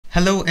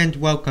Hello and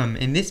welcome.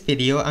 In this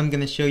video, I'm going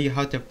to show you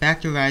how to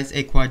factorize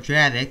a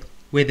quadratic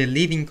where the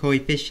leading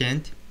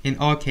coefficient, in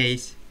our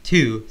case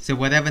 2, so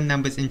whatever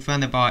number's in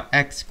front of our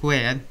x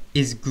squared,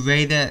 is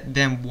greater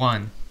than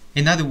 1.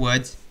 In other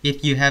words,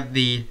 if you have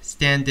the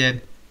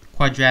standard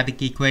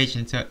quadratic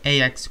equation, so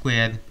ax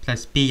squared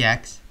plus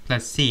bx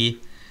plus c,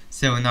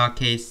 so in our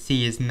case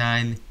c is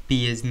 9,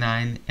 b is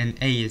 9, and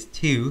a is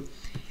 2,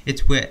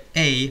 it's where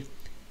a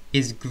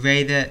is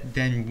greater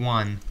than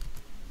 1.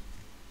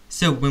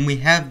 So when we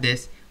have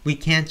this, we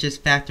can't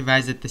just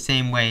factorize it the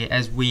same way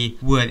as we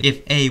would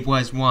if a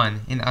was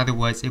 1. In other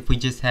words, if we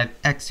just had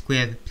x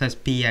squared plus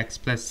bx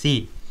plus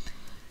c.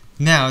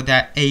 Now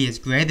that a is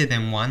greater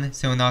than 1,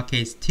 so in our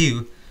case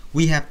 2,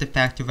 we have to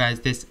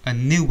factorize this a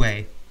new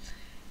way.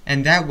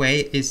 And that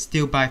way is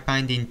still by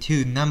finding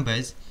two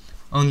numbers,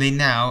 only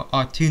now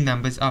our two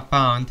numbers are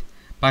found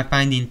by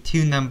finding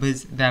two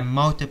numbers that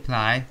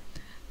multiply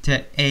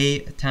to a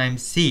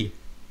times c.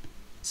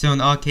 So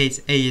in our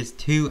case, a is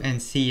 2 and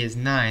c is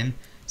 9.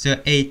 So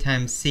a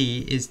times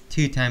c is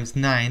 2 times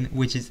 9,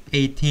 which is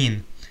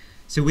 18.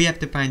 So we have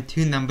to find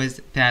two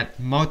numbers that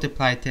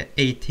multiply to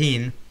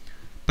 18,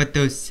 but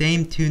those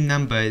same two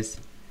numbers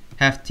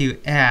have to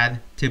add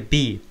to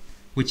b,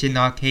 which in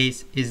our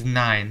case is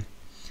 9.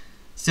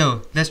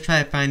 So let's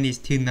try to find these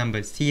two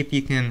numbers. See if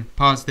you can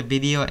pause the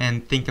video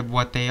and think of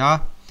what they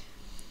are.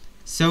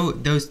 So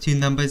those two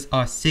numbers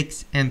are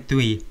 6 and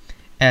 3,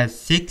 as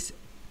 6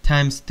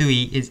 times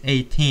 3 is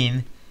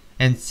 18,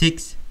 and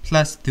 6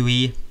 plus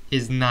 3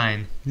 is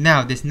 9.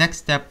 Now this next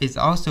step is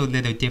also a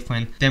little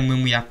different than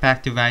when we are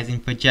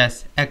factorizing for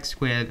just x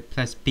squared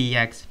plus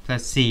bx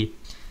plus c.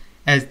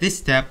 As this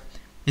step,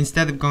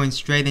 instead of going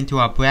straight into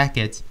our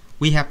brackets,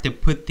 we have to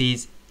put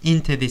these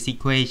into this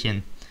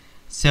equation.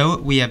 So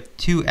we have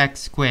 2x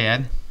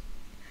squared,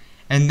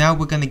 and now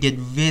we're going to get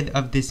rid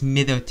of this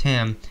middle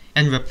term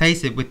and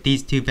replace it with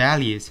these two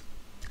values.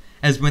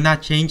 As we're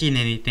not changing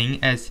anything,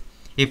 as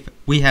if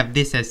we have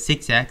this as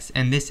 6x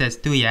and this as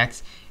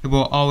 3x, it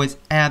will always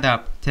add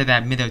up to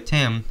that middle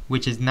term,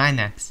 which is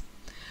 9x.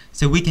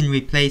 So we can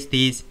replace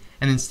these,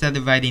 and instead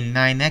of writing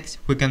 9x,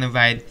 we're going to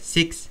write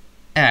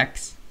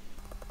 6x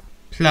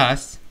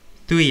plus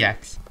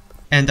 3x.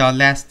 And our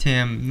last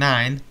term,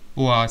 9,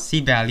 or our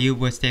c value,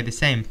 will stay the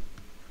same.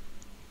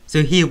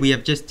 So here we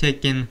have just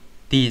taken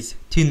these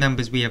two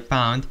numbers we have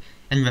found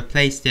and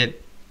replaced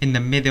it in the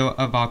middle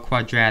of our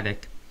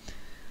quadratic.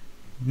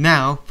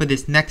 Now, for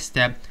this next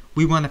step,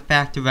 we want to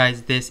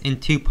factorize this in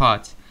two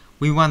parts.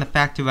 We want to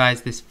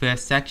factorize this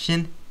first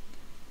section,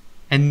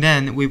 and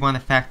then we want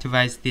to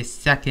factorize this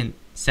second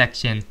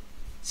section.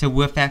 So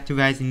we're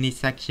factorizing these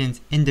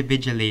sections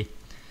individually.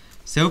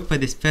 So for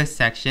this first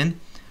section,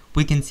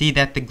 we can see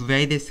that the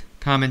greatest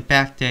common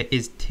factor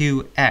is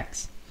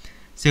 2x.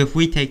 So if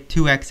we take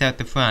 2x out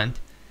the front,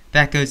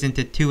 that goes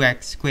into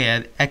 2x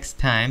squared x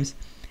times,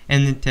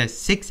 and into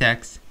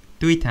 6x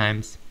 3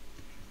 times.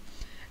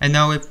 And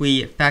now if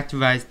we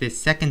factorize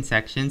this second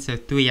section, so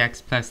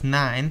 3x plus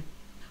 9,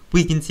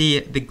 we can see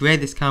the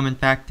greatest common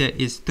factor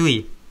is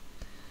 3.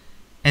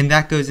 And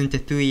that goes into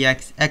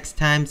 3x x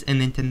times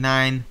and into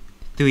 9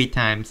 3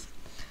 times.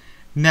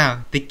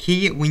 Now, the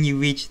key when you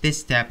reach this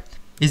step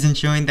is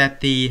ensuring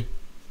that the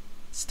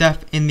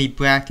stuff in the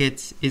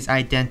brackets is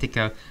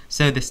identical.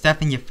 So the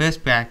stuff in your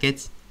first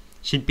brackets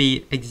should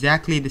be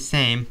exactly the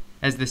same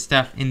as the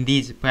stuff in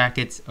these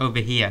brackets over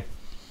here.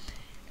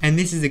 And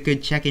this is a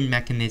good checking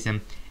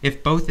mechanism.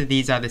 If both of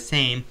these are the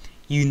same,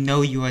 you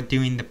know you are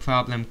doing the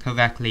problem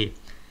correctly.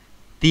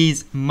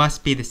 These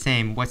must be the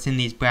same, what's in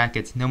these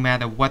brackets, no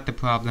matter what the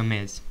problem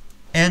is.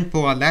 And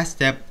for our last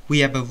step, we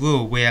have a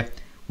rule where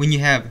when you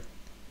have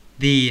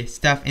the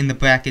stuff in the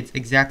brackets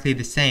exactly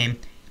the same,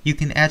 you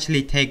can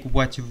actually take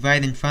what's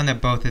right in front of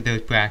both of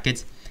those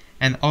brackets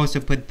and also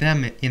put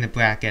them in a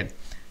bracket.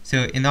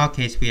 So in our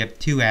case, we have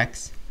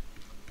 2x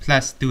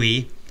plus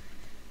 3,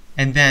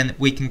 and then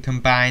we can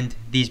combine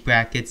these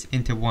brackets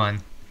into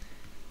one,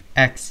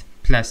 x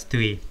plus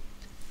 3.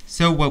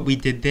 So what we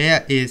did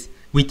there is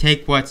we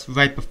take what's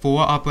right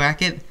before our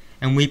bracket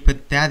and we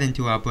put that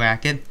into our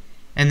bracket,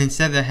 and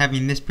instead of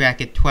having this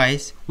bracket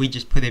twice, we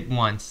just put it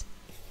once.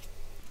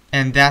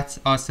 And that's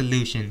our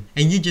solution.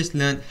 And you just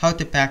learned how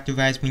to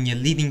factorize when your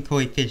leading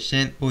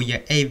coefficient or your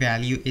a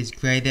value is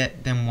greater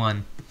than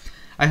 1.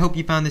 I hope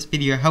you found this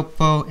video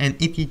helpful,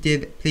 and if you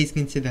did, please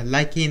consider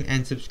liking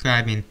and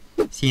subscribing.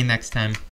 See you next time.